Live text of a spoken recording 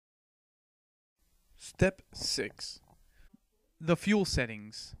Step 6. The fuel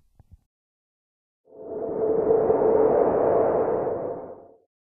settings.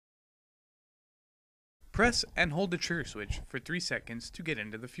 Press and hold the trigger switch for 3 seconds to get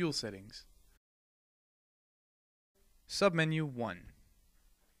into the fuel settings. Submenu 1.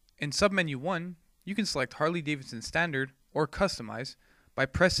 In Submenu 1, you can select Harley-Davidson Standard or Customize by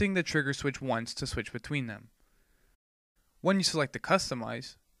pressing the trigger switch once to switch between them. When you select the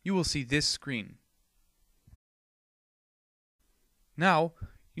Customize, you will see this screen. Now,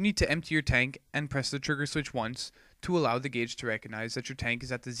 you need to empty your tank and press the trigger switch once to allow the gauge to recognize that your tank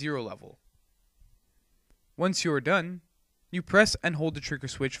is at the 0 level. Once you are done, you press and hold the trigger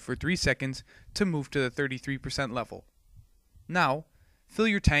switch for 3 seconds to move to the 33% level. Now, fill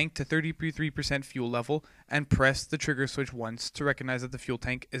your tank to 33% fuel level and press the trigger switch once to recognize that the fuel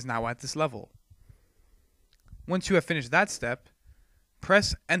tank is now at this level. Once you have finished that step,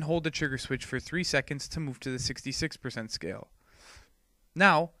 press and hold the trigger switch for 3 seconds to move to the 66% scale.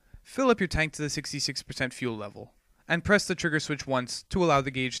 Now, fill up your tank to the 66% fuel level, and press the trigger switch once to allow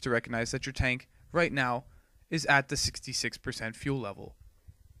the gauge to recognize that your tank, right now, is at the 66% fuel level.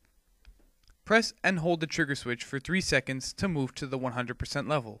 Press and hold the trigger switch for 3 seconds to move to the 100%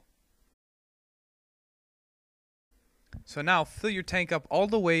 level. So now, fill your tank up all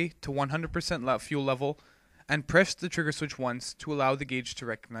the way to 100% fuel level, and press the trigger switch once to allow the gauge to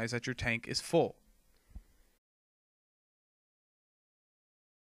recognize that your tank is full.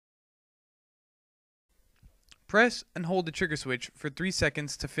 Press and hold the trigger switch for 3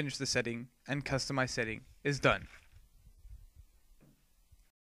 seconds to finish the setting, and Customize setting is done.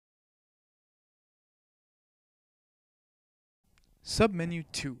 Submenu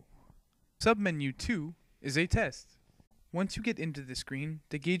 2. Submenu 2 is a test. Once you get into the screen,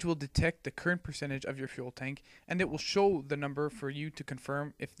 the gauge will detect the current percentage of your fuel tank, and it will show the number for you to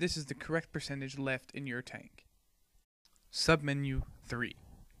confirm if this is the correct percentage left in your tank. Submenu 3.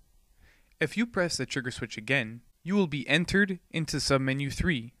 If you press the trigger switch again, you will be entered into Submenu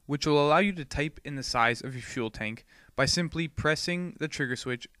 3, which will allow you to type in the size of your fuel tank by simply pressing the trigger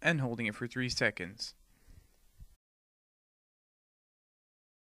switch and holding it for 3 seconds.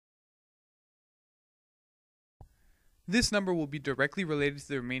 This number will be directly related to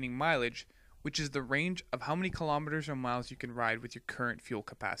the remaining mileage, which is the range of how many kilometers or miles you can ride with your current fuel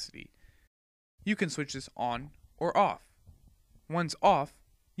capacity. You can switch this on or off. Once off,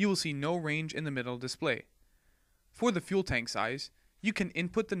 you will see no range in the middle display. For the fuel tank size, you can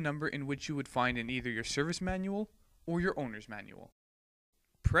input the number in which you would find in either your service manual or your owner's manual.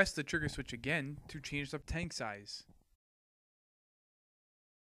 Press the trigger switch again to change the tank size.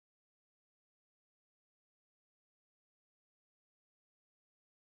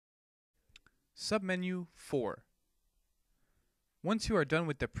 Submenu 4. Once you are done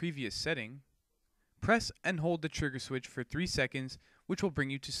with the previous setting, press and hold the trigger switch for 3 seconds, which will bring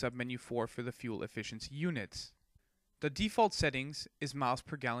you to Submenu 4 for the fuel efficiency units. The default settings is miles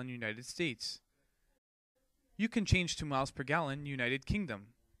per gallon United States. You can change to miles per gallon United Kingdom.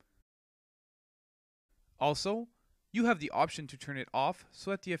 Also, you have the option to turn it off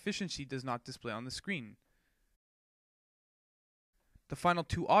so that the efficiency does not display on the screen. The final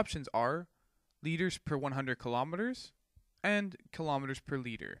 2 options are liters per 100 kilometers and kilometers per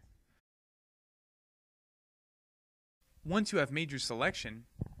liter. Once you have made your selection,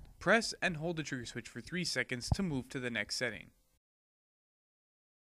 press and hold the trigger switch for 3 seconds to move to the next setting.